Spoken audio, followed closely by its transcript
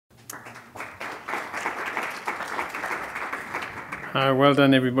Well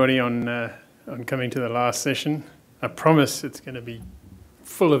done, everybody, on coming to the last session. I promise it's going to be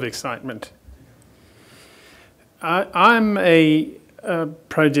full of excitement. I'm a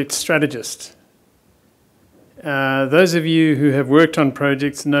project strategist. Those of you who have worked on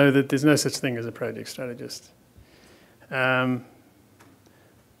projects know that there's no such thing as a project strategist. But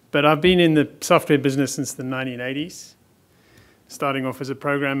I've been in the software business since the 1980s, starting off as a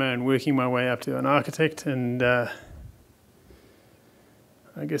programmer and working my way up to an architect. And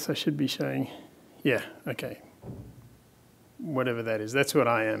I guess I should be showing, yeah, okay, whatever that is. That's what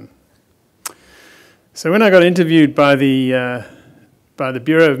I am. So when I got interviewed by the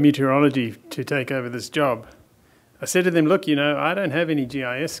Bureau of Meteorology to take over this job, I said to them, look, you know, I don't have any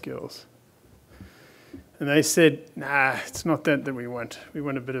GIS skills. And they said, nah, it's not that we want. We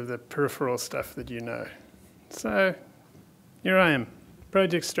want a bit of the peripheral stuff that you know. So here I am,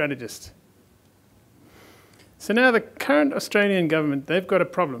 project strategist. So now the current Australian government, they've got a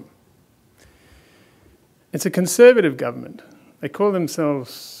problem. It's a conservative government. They call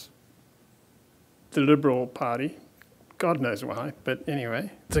themselves the Liberal Party. God knows why, but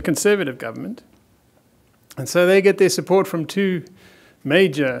anyway, it's a conservative government. And so they get their support from two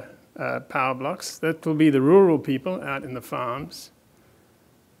major power blocks. That will be the rural people out in the farms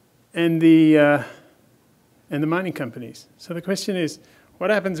and the mining companies. So the question is, what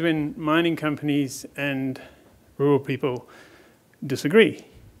happens when mining companies and rural people disagree?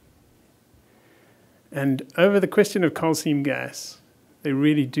 And over the question of coal seam gas, they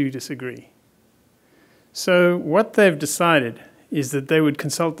really do disagree. So what they've decided is that they would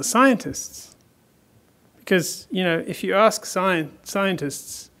consult the scientists. Because, you know, if you ask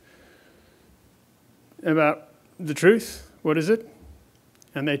scientists about the truth, what is it?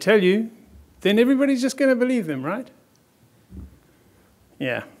 And they tell you, then everybody's just going to believe them, right?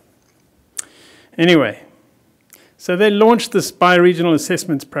 Yeah. Anyway, so they launched this Bioregional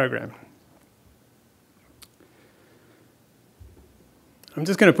assessments program. I'm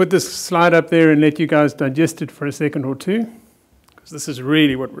just going to put this slide up there and let you guys digest it for a second or two, because this is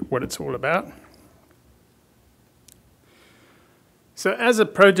really what it's all about. So as a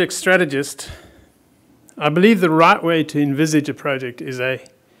project strategist, I believe the right way to envisage a project is a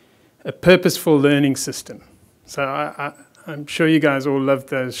purposeful learning system. So I'm sure you guys all loved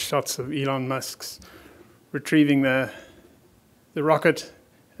those shots of Elon Musk's retrieving the rocket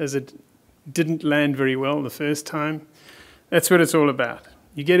as it didn't land very well the first time. That's what it's all about.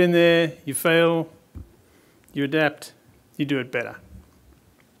 You get in there, you fail, you adapt, you do it better.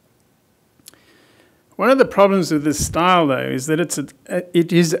 One of the problems with this style, though, is that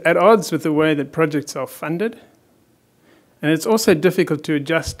it is at odds with the way that projects are funded, and it's also difficult to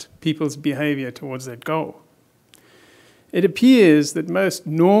adjust people's behavior towards that goal. It appears that most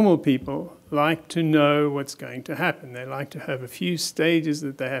normal people like to know what's going to happen. They like to have a few stages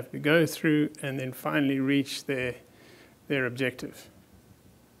that they have to go through and then finally reach their objective.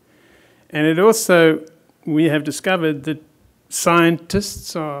 And it also, we have discovered that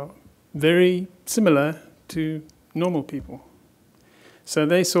scientists are very similar to normal people. So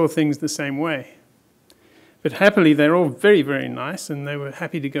they saw things the same way. But happily, they're all very, very nice, and they were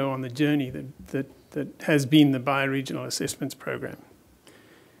happy to go on the journey that has been the Bioregional Assessments Program.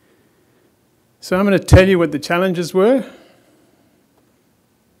 So I'm going to tell you what the challenges were.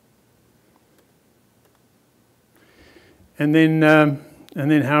 And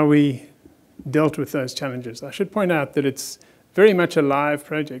then how we dealt with those challenges. I should point out that it's very much a live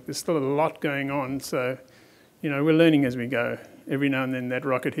project. There's still a lot going on, so you know, we're learning as we go. Every now and then that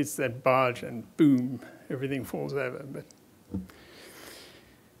rocket hits that barge and boom, everything falls over. But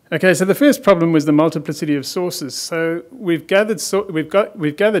okay, so the first problem was the multiplicity of sources. So we've gathered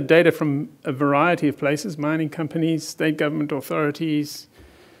data from a variety of places: mining companies, state government authorities,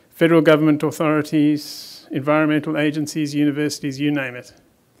 federal government authorities, environmental agencies, universities, you name it.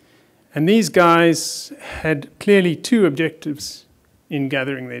 And these guys had clearly two objectives in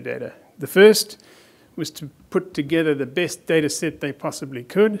gathering their data. The first was to put together the best data set they possibly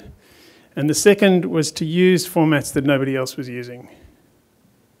could, and the second was to use formats that nobody else was using,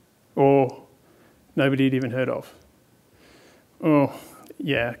 or nobody had even heard of. Oh,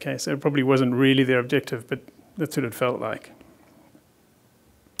 yeah, okay, so it probably wasn't really their objective, but that's what it felt like.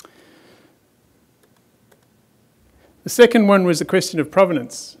 The second one was the question of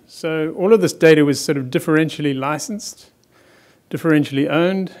provenance. So all of this data was sort of differentially licensed, differentially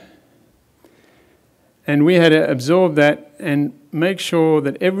owned, and we had to absorb that and make sure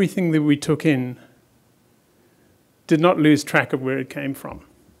that everything that we took in did not lose track of where it came from.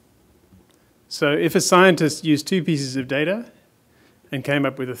 So if a scientist used two pieces of data and came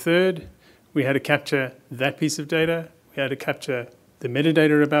up with a third, we had to capture that piece of data, we had to capture the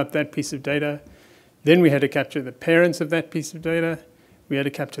metadata about that piece of data. Then we had to capture the parents of that piece of data. We had to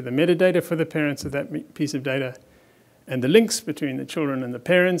capture the metadata for the parents of that piece of data and the links between the children and the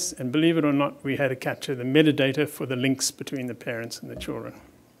parents. And believe it or not, we had to capture the metadata for the links between the parents and the children.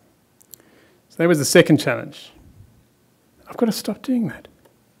 So that was the second challenge. I've got to stop doing that.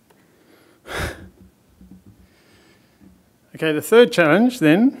 Okay, the third challenge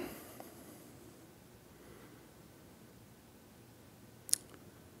then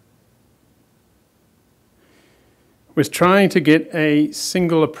was trying to get a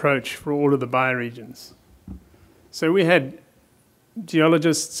single approach for all of the bioregions. So we had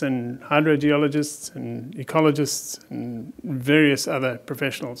geologists and hydrogeologists and ecologists and various other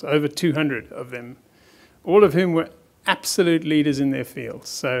professionals, over 200 of them, all of whom were absolute leaders in their fields.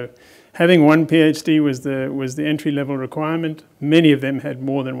 So having one PhD was the entry-level requirement. Many of them had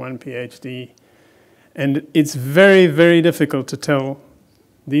more than one PhD. And it's very, very difficult to tell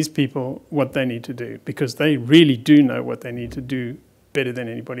these people what they need to do, because they really do know what they need to do better than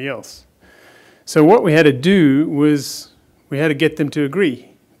anybody else. So what we had to do was we had to get them to agree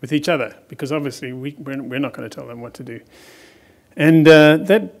with each other, because obviously we're not going to tell them what to do. And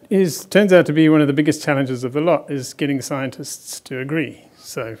that turns out to be one of the biggest challenges of the lot, is getting scientists to agree.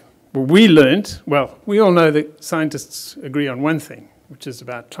 So what we learned, well, we all know that scientists agree on one thing, which is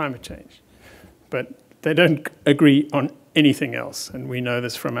about climate change. But they don't agree on anything else, and we know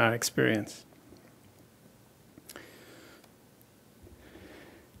this from our experience.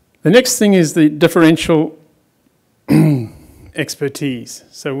 The next thing is the differential expertise.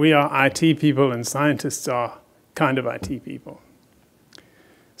 So we are IT people and scientists are kind of IT people.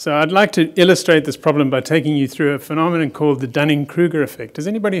 So I'd like to illustrate this problem by taking you through a phenomenon called the Dunning-Kruger effect. Has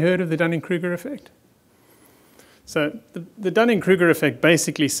anybody heard of the Dunning-Kruger effect? So the Dunning-Kruger effect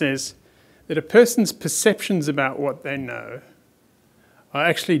basically says that a person's perceptions about what they know are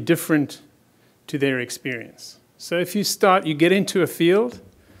actually different to their experience. So if you get into a field,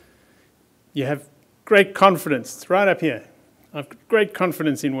 you have great confidence. It's right up here. I've got great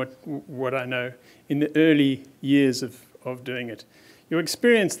confidence in what I know in the early years of doing it. Your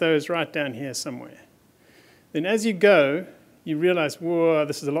experience, though, is right down here somewhere. Then as you go, you realize, whoa,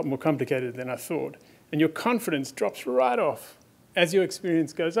 this is a lot more complicated than I thought. And your confidence drops right off as your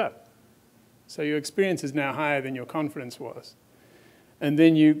experience goes up. So your experience is now higher than your confidence was. And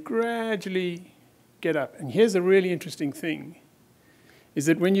then you gradually get up. And here's a really interesting thing, is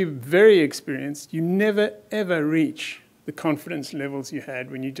that when you're very experienced, you never, ever reach the confidence levels you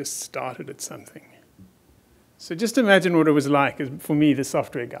had when you just started at something. So just imagine what it was like for me, the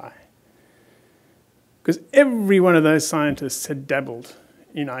software guy. Because every one of those scientists had dabbled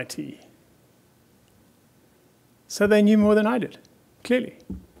in IT. So they knew more than I did, clearly.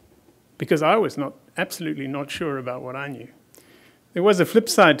 Because I was absolutely not sure about what I knew. There was a flip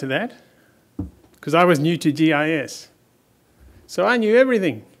side to that, because I was new to GIS. So I knew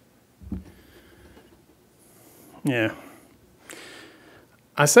everything. Yeah.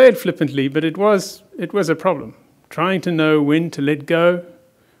 I say it flippantly, but it was a problem. Trying to know when to let go,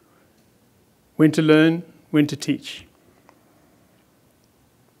 when to learn, when to teach.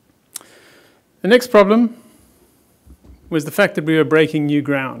 The next problem was the fact that we were breaking new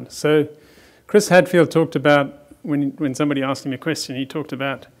ground. So Chris Hadfield talked about, when somebody asked him a question, he talked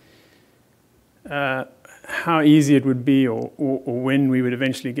about how easy it would be or when we would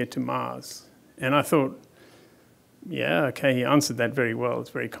eventually get to Mars. And I thought, yeah, okay, he answered that very well.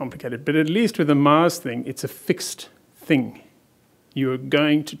 It's very complicated. But at least with the Mars thing, it's a fixed thing. You are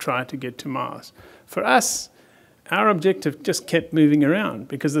going to try to get to Mars. For us, our objective just kept moving around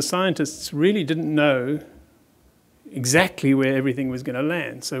because the scientists really didn't know exactly where everything was going to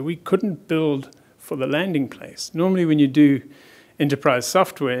land. So we couldn't build for the landing place. Normally when you do enterprise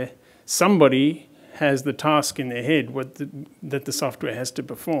software, somebody has the task in their head that the software has to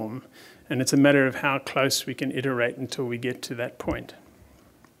perform. And it's a matter of how close we can iterate until we get to that point.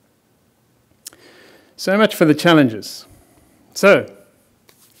 So much for the challenges. So,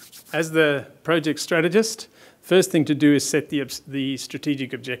 as the project strategist, first thing to do is set the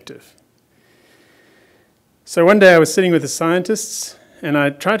strategic objective. So one day I was sitting with the scientists, and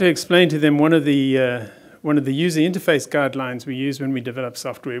I tried to explain to them one of the user interface guidelines we use when we develop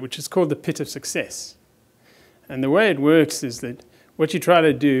software, which is called the pit of success. And the way it works is that what you try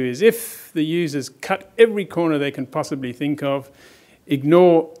to do is, if the users cut every corner they can possibly think of,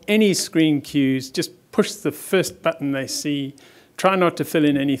 ignore any screen cues, just push the first button they see, try not to fill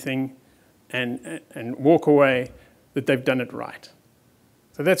in anything, and walk away, that they've done it right.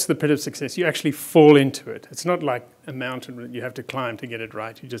 So that's the pit of success. You actually fall into it. It's not like a mountain that you have to climb to get it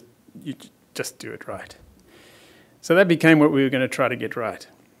right. You just do it right. So that became what we were going to try to get right.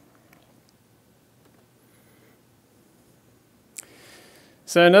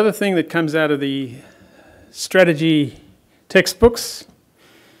 So another thing that comes out of the strategy textbooks,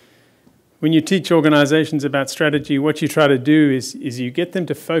 when you teach organizations about strategy, what you try to do is you get them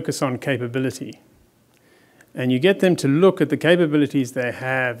to focus on capability. And you get them to look at the capabilities they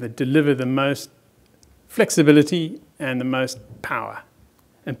have that deliver the most flexibility and the most power.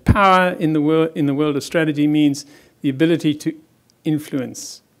 And power in the world of strategy means the ability to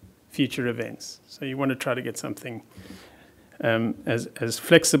influence future events. So you want to try to get something as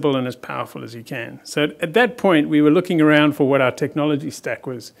flexible and as powerful as you can. So at that point, we were looking around for what our technology stack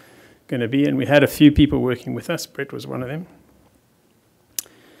was going to be, and we had a few people working with us. Brett was one of them.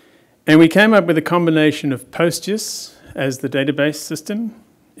 And we came up with a combination of PostGIS as the database system,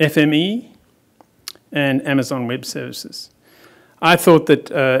 FME, and Amazon Web Services. I thought that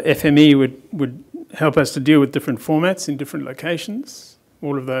FME would help us to deal with different formats in different locations,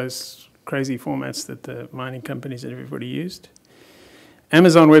 all of those crazy formats that the mining companies and everybody used.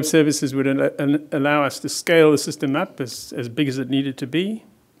 Amazon Web Services would allow us to scale the system up as big as it needed to be.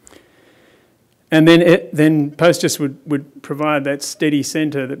 And then PostGIS would provide that steady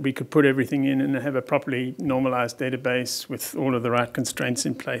center that we could put everything in and have a properly normalized database with all of the right constraints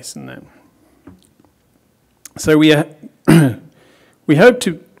in place and that. So we hope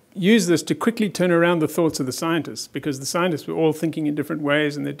to use this to quickly turn around the thoughts of the scientists, because the scientists were all thinking in different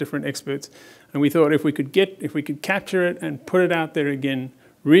ways and they're different experts. And we thought if we could capture it and put it out there again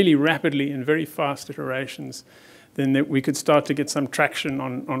really rapidly in very fast iterations, then that we could start to get some traction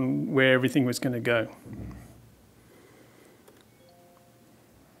on where everything was going to go.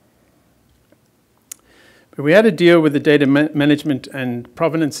 But we had to deal with the data management and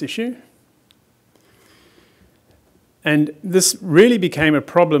provenance issue. And this really became a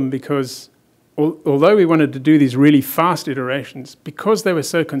problem because although we wanted to do these really fast iterations, because they were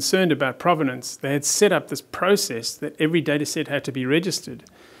so concerned about provenance, they had set up this process that every data set had to be registered.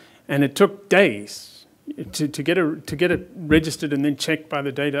 And it took days to get it registered and then checked by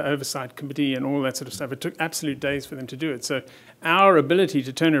the data oversight committee and all that sort of stuff. It took absolute days for them to do it. So our ability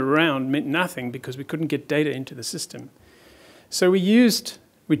to turn it around meant nothing because we couldn't get data into the system. So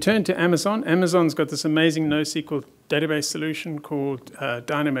we turned to Amazon. Amazon's got this amazing NoSQL database solution called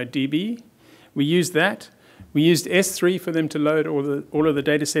DynamoDB. We used that. We used S3 for them to load all of the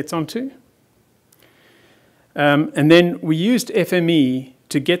data sets onto. And then we used FME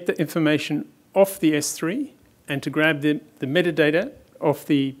to get the information off the S3 and to grab the metadata off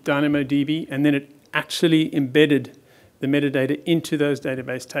the DynamoDB, and then it actually embedded the metadata into those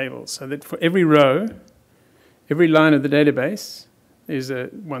database tables, so that for every row, every line of the database, there's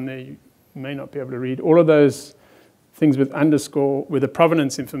one there you may not be able to read, all of those things with underscore with the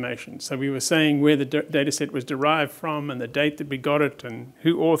provenance information. So we were saying where the data set was derived from and the date that we got it and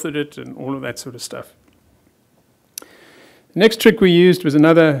who authored it and all of that sort of stuff. The next trick we used was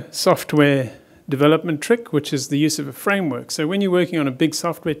another software development trick, which is the use of a framework. So when you're working on a big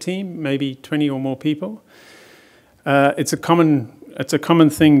software team, maybe 20 or more people, it's a common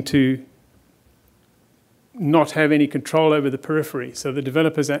thing to not have any control over the periphery. So the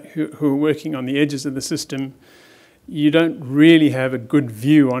developers who are working on the edges of the system, you don't really have a good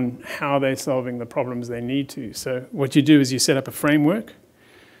view on how they're solving the problems they need to. So what you do is you set up a framework.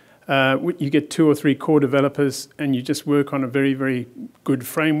 You get 2 or 3 core developers and you just work on a very, very good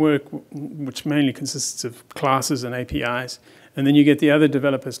framework, which mainly consists of classes and APIs. And then you get the other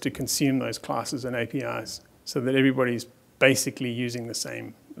developers to consume those classes and APIs so that everybody's basically using the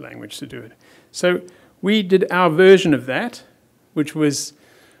same language to do it. So we did our version of that, which was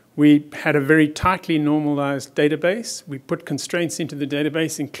we had a very tightly normalized database. We put constraints into the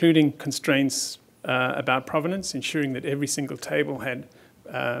database, including constraints about provenance, ensuring that every single table had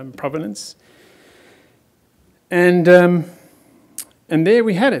provenance. And there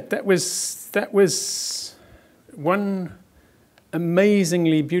we had it. That was one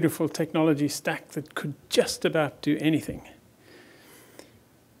amazingly beautiful technology stack that could just about do anything.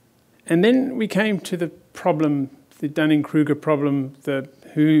 And then we came to the problem, the Dunning-Kruger problem, the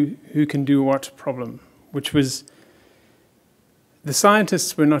who can do what problem, which was the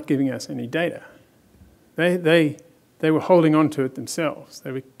scientists were not giving us any data. They were holding on to it themselves.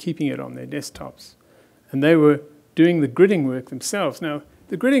 They were keeping it on their desktops. And they were doing the gridding work themselves. Now,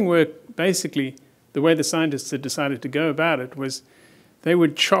 the gridding work, basically, the way the scientists had decided to go about it was they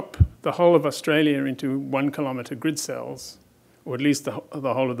would chop the whole of Australia into 1 kilometre grid cells, or at least the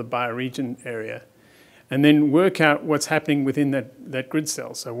whole of the bioregion area, and then work out what's happening within that grid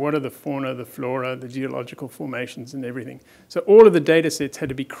cell. So what are the fauna, the flora, the geological formations and everything. So all of the data sets had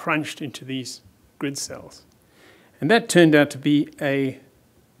to be crunched into these grid cells. And that turned out to be a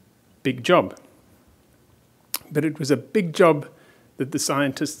big job. But it was a big job that the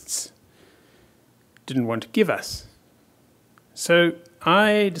scientists didn't want to give us. So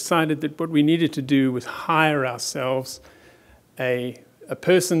I decided that what we needed to do was hire ourselves a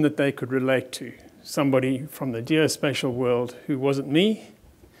person that they could relate to, somebody from the geospatial world who wasn't me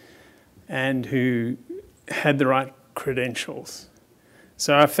and who had the right credentials.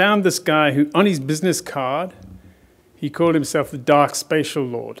 So I found this guy who, on his business card, he called himself the Dark Spatial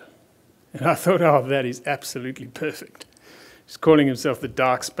Lord. And I thought, oh, that is absolutely perfect. He's calling himself the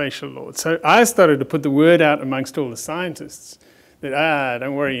Dark Spatial Lord. So I started to put the word out amongst all the scientists that,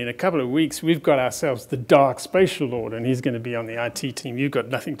 don't worry, in a couple of weeks, we've got ourselves the Dark Spatial Lord, and he's going to be on the IT team. You've got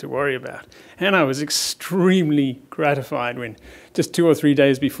nothing to worry about. And I was extremely gratified when, just 2 or 3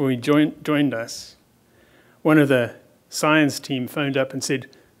 days before he joined us, one of the science team phoned up and said,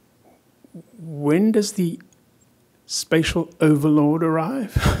 when does the spatial overlord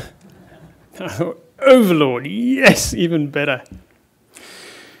arrive? I thought, overlord, yes, even better.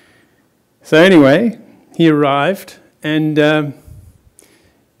 So anyway, he arrived, and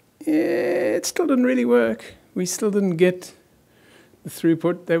it still didn't really work. We still didn't get the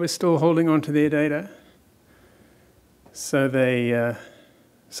throughput. They were still holding on to their data. So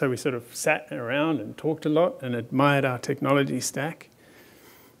so we sort of sat around and talked a lot and admired our technology stack.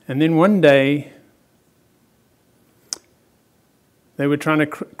 And then one day, they were trying to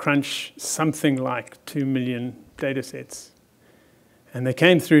crunch something like 2 million data sets. And they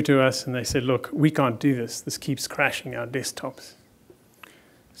came through to us and they said, look, we can't do this. This keeps crashing our desktops.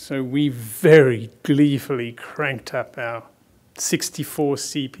 So we very gleefully cranked up our 64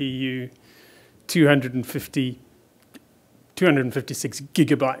 CPU, 256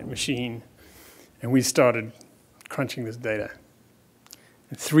 gigabyte machine, and we started crunching this data.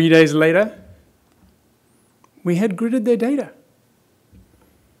 And 3 days later, we had gridded their data.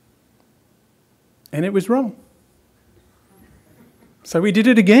 And it was wrong. So we did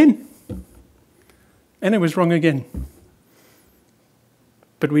it again. And it was wrong again.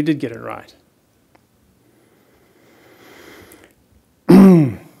 But we did get it right.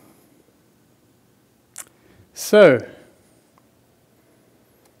 So, let's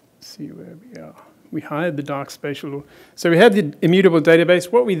see where we are. We hired the Dark Spatial. So we had the immutable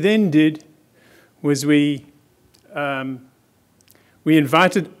database. What we then did was we moved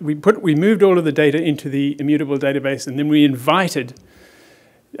all of the data into the immutable database, and then we invited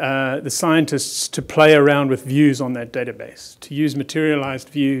the scientists to play around with views on that database, to use materialized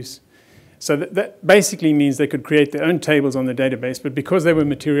views. So that basically means they could create their own tables on the database, but because they were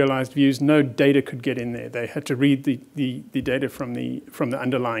materialized views, no data could get in there. They had to read the data from the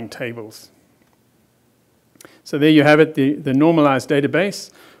underlying tables. So there you have it, the normalized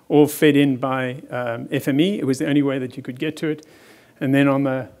database, all fed in by FME. It was the only way that you could get to it. And then on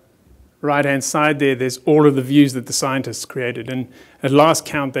the right-hand side there's all of the views that the scientists created. And at last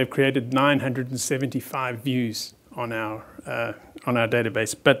count, they've created 975 views on our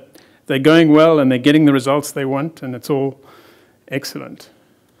database. But they're going well, and they're getting the results they want, and it's all excellent.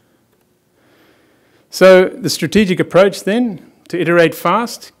 So the strategic approach then, to iterate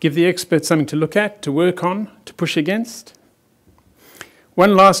fast, give the experts something to look at, to work on, to push against.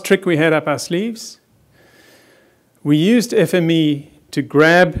 One last trick we had up our sleeves. We used FME to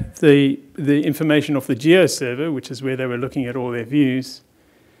grab the information off the geo server, which is where they were looking at all their views,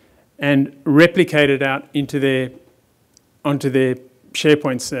 and replicate it out onto their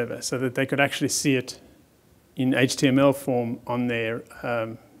SharePoint server so that they could actually see it in HTML form on their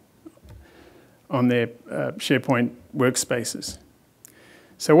SharePoint workspaces.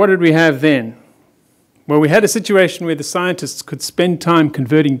 So what did we have then? Well, we had a situation where the scientists could spend time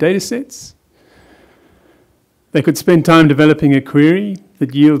converting data sets. They could spend time developing a query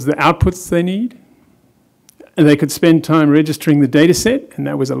that yields the outputs they need. And they could spend time registering the data set, and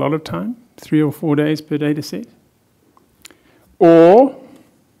that was a lot of time, 3 or 4 days per data set. Or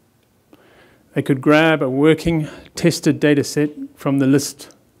they could grab a working, tested data set from the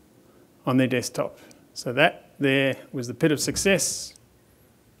list on their desktop. So that there was the pit of success,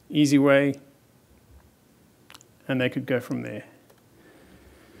 easy way, and they could go from there.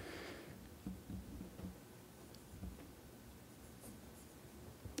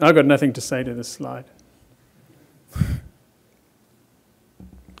 I've got nothing to say to this slide.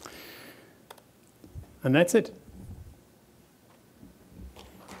 And that's it.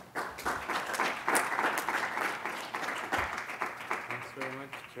 Thanks very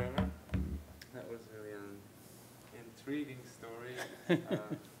much, Trevor. That was really an intriguing story.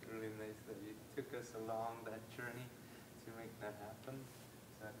 Really nice that you took us along that journey to make that happen.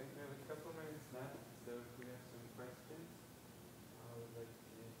 So I think we have a couple minutes left, so if we have some questions, I would like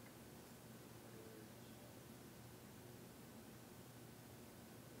to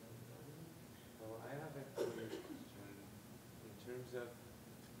well, I have a question in terms of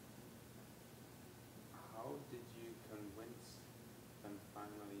how did you convince them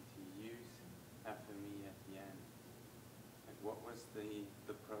finally to use FME at the end? Like what was the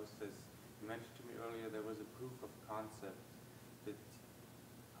process? You mentioned to me earlier there was a proof of concept, but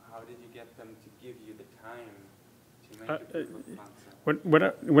how did you get them to give you the time to make a proof of concept?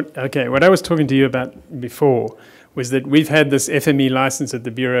 What I was talking to you about before was that we've had this FME license at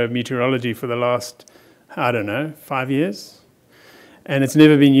the Bureau of Meteorology for the last, I don't know, 5 years, and it's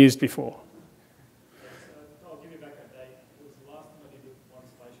never been used before. I'll give you back that date. It was the last time I did with one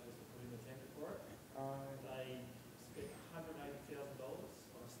station was to put in the tender for it. They spent $180,000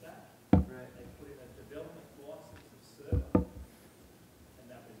 on a stack. Right. They put in a development license of server, and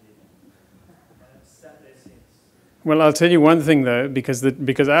that was it. And it's sat there since. Well, I'll tell you one thing though, because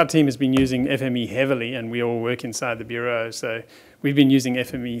our team has been using FME heavily, and we all work inside the bureau, so we've been using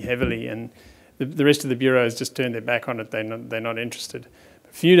FME heavily, and the rest of the bureau has just turned their back on it. They're not interested.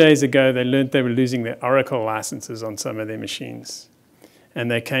 A few days ago, they learned they were losing their Oracle licenses on some of their machines, and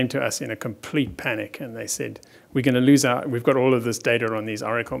they came to us in a complete panic, and they said, "We're going to lose we've got all of this data on these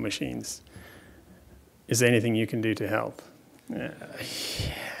Oracle machines. Is there anything you can do to help?"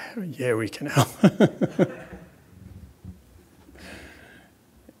 Yeah, we can help.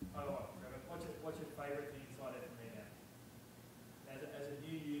 What's your favourite thing inside FME now? As a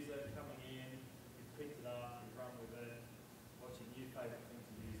new user coming in, you've picked it up, you've run with it. What's your new favourite thing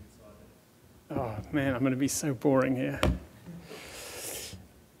to use inside there? Oh man, I'm going to be so boring here.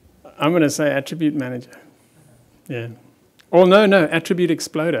 I'm going to say attribute manager. Yeah. Oh no, attribute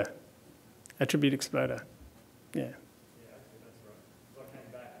exploder. Attribute exploder. Yeah. Yeah, actually that's right. So I came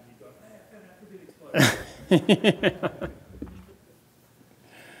back and you've got, hey, I found attribute exploder.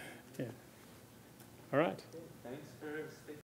 Yeah. All right.